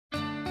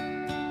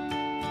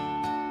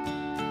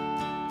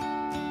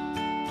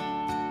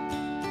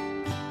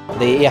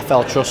The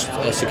EFL Trust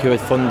secured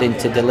funding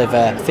to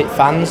deliver Fit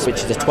Fans,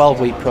 which is a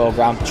 12-week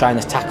programme trying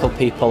to tackle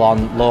people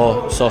on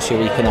low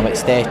socio-economic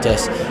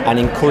status and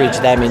encourage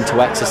them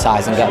into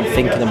exercise and get them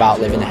thinking about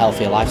living a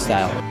healthier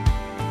lifestyle.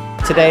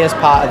 Today, as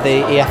part of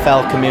the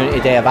EFL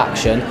Community Day of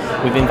Action,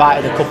 we've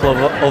invited a couple of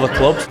other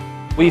clubs.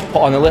 We've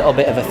put on a little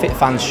bit of a Fit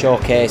Fans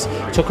showcase,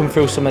 took them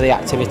through some of the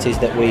activities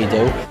that we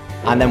do,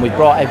 and then we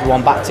brought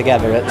everyone back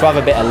together to have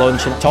a bit of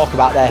lunch and talk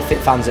about their Fit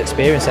Fans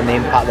experience and the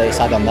impact that it's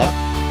had on them.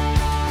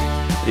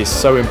 It's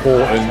so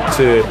important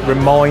to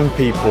remind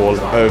people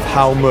of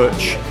how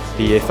much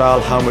the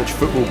EFL, how much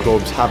football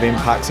clubs have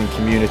impacts in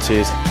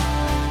communities.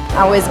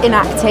 I was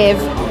inactive,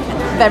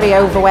 very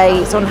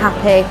overweight,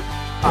 unhappy.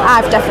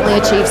 I've definitely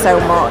achieved so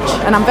much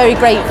and I'm very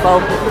grateful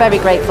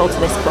to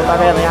this club,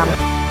 I really am.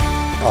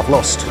 I've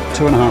lost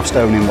 2.5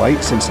 stone in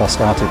weight since I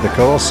started the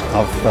course.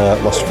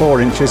 I've lost 4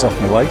 inches off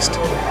my waist.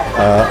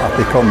 I've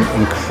become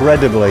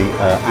incredibly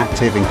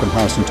active in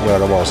comparison to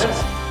where I was.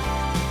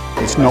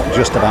 It's not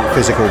just about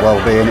physical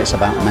well-being, it's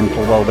about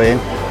mental well-being,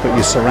 but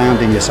you're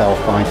surrounding yourself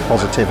by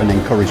positive and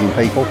encouraging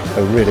people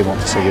who really want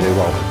to see you do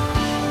well.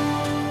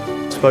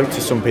 I spoke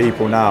to some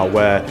people now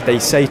where they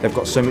say they've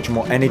got so much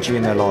more energy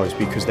in their lives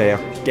because they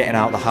are getting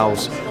out of the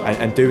house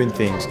and doing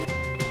things.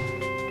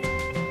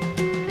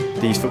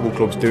 These football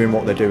clubs doing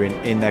what they're doing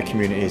in their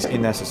communities,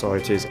 in their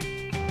societies,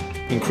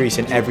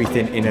 increasing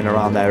everything in and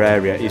around their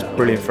area is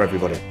brilliant for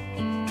everybody.